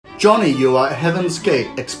Johnny, you are at Heaven's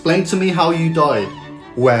Gate. Explain to me how you died.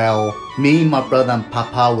 Well, me, my brother and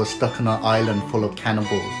Papa were stuck on an island full of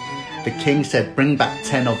cannibals. The king said bring back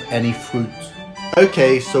 10 of any fruit.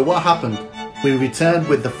 Okay, so what happened? We returned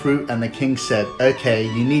with the fruit and the king said, okay,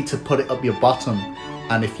 you need to put it up your bottom,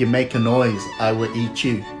 and if you make a noise, I will eat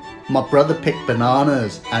you. My brother picked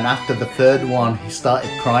bananas, and after the third one, he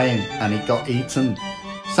started crying and he got eaten.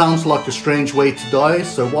 Sounds like a strange way to die,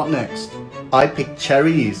 so what next? I picked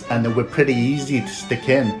cherries and they were pretty easy to stick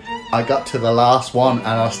in. I got to the last one and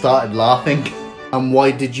I started laughing. And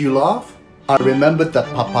why did you laugh? I remembered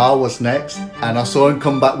that Papa was next and I saw him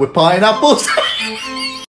come back with pineapples.